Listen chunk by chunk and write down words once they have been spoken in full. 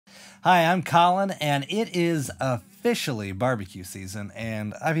Hi, I'm Colin, and it is officially barbecue season,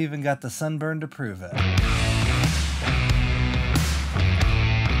 and I've even got the sunburn to prove it.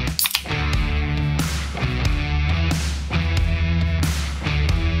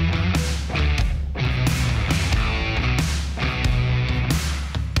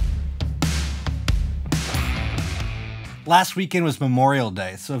 Last weekend was Memorial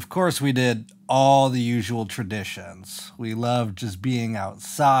Day, so of course we did all the usual traditions. We loved just being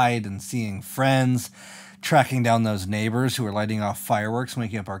outside and seeing friends, tracking down those neighbors who were lighting off fireworks,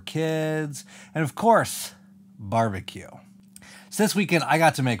 waking up our kids, and of course, barbecue. So this weekend I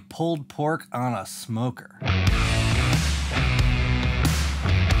got to make pulled pork on a smoker.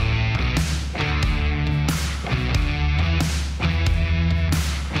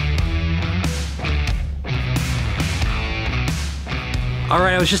 All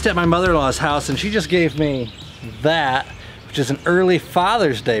right, I was just at my mother-in-law's house and she just gave me that, which is an early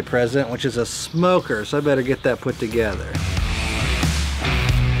Father's Day present, which is a smoker, so I better get that put together.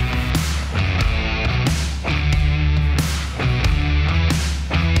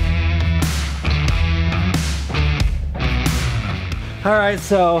 All right,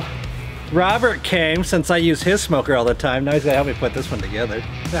 so Robert came, since I use his smoker all the time. Now he's gonna help me put this one together.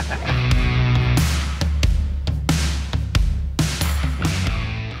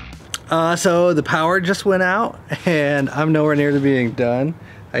 So the power just went out and I'm nowhere near to being done.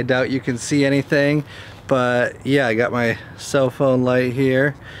 I doubt you can see anything, but yeah, I got my cell phone light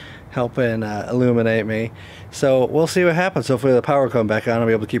here helping illuminate me. So we'll see what happens. Hopefully the power will come back on. I'll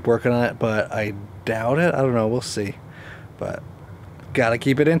be able to keep working on it, but I doubt it. I don't know, we'll see. But gotta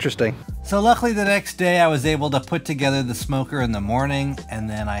keep it interesting. So luckily the next day I was able to put together the smoker in the morning, and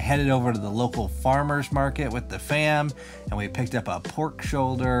then I headed over to the local farmers market with the fam, and we picked up a pork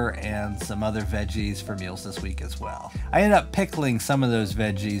shoulder and some other veggies for meals this week as well. I ended up pickling some of those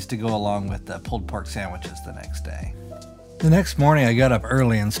veggies to go along with the pulled pork sandwiches the next day. The next morning I got up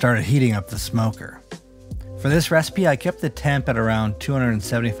early and started heating up the smoker. For this recipe I kept the temp at around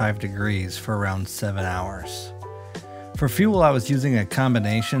 275 degrees for around 7 hours. For fuel, I was using a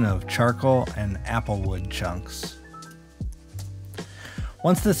combination of charcoal and applewood chunks.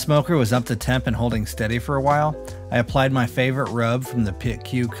 Once the smoker was up to temp and holding steady for a while, I applied my favorite rub from the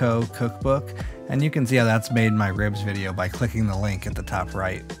BBQ Co. cookbook, and you can see how that's made my ribs video by clicking the link at the top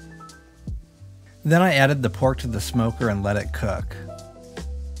right. Then I added the pork to the smoker and let it cook.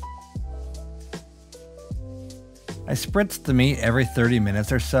 I spritzed the meat every 30 minutes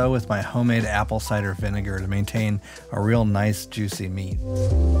or so with my homemade apple cider vinegar to maintain a real nice juicy meat.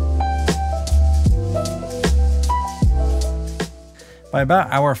 By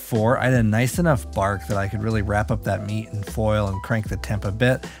about hour 4, I had a nice enough bark that I could really wrap up that meat in foil and crank the temp a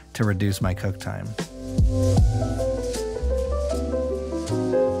bit to reduce my cook time.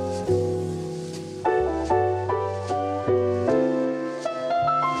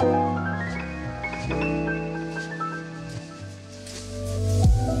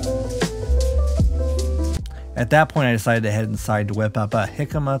 At that point, I decided to head inside to whip up a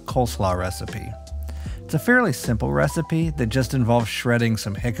Jicama coleslaw recipe. It's a fairly simple recipe that just involves shredding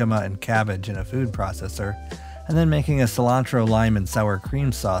some jicama and cabbage in a food processor, and then making a cilantro, lime, and sour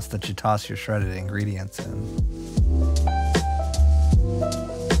cream sauce that you toss your shredded ingredients in.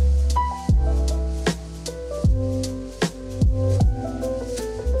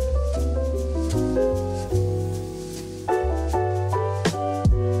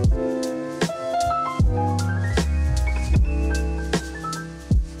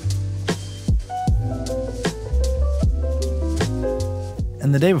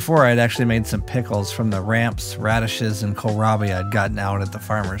 And the day before, I had actually made some pickles from the ramps, radishes, and kohlrabi I'd gotten out at the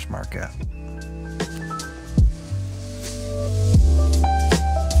farmers market.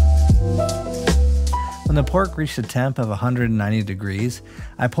 When the pork reached a temp of 190 degrees,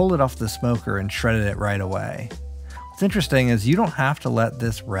 I pulled it off the smoker and shredded it right away. What's interesting is you don't have to let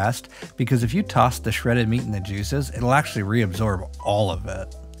this rest, because if you toss the shredded meat in the juices, it'll actually reabsorb all of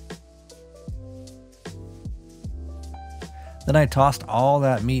it. Then I tossed all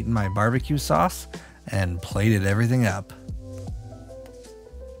that meat in my barbecue sauce and plated everything up.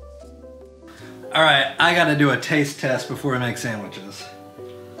 All right, I gotta do a taste test before I make sandwiches.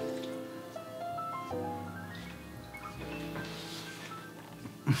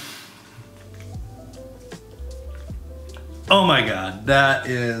 Oh my God, that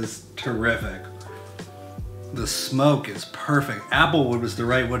is terrific. The smoke is perfect. Applewood was the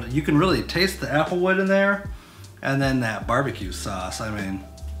right wood. You can really taste the applewood in there. And then that barbecue sauce, I mean,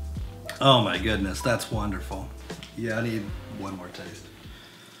 oh my goodness, that's wonderful. Yeah, I need one more taste.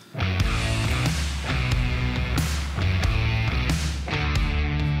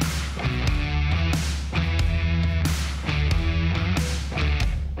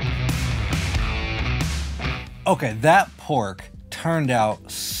 Okay, that pork turned out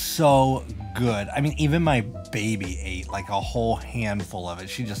so good. I mean, even my baby ate like a whole handful of it.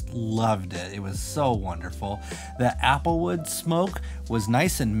 She just loved it. It was so wonderful. The applewood smoke was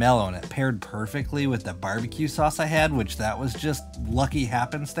nice and mellow, and it paired perfectly with the barbecue sauce I had, which that was just lucky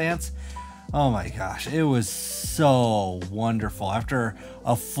happenstance. Oh my gosh, it was so wonderful. After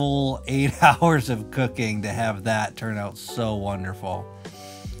a full 8 hours of cooking, to have that turn out so wonderful,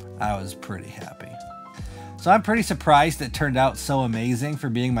 I was pretty happy. So I'm pretty surprised it turned out so amazing for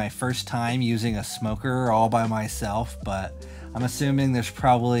being my first time using a smoker all by myself, but I'm assuming there's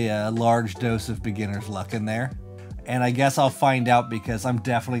probably a large dose of beginner's luck in there. And I guess I'll find out, because I'm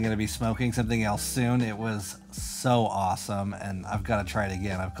definitely going to be smoking something else soon. It was so awesome, and I've got to try it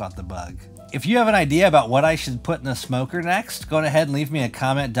again. I've caught the bug. If you have an idea about what I should put in the smoker next, go ahead and leave me a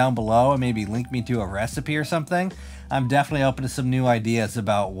comment down below and maybe link me to a recipe or something. I'm definitely open to some new ideas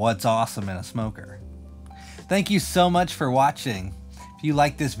about what's awesome in a smoker. Thank you so much for watching. If you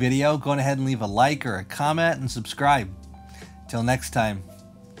like this video, go ahead and leave a like or a comment and subscribe. Till next time,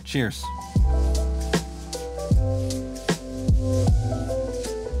 cheers.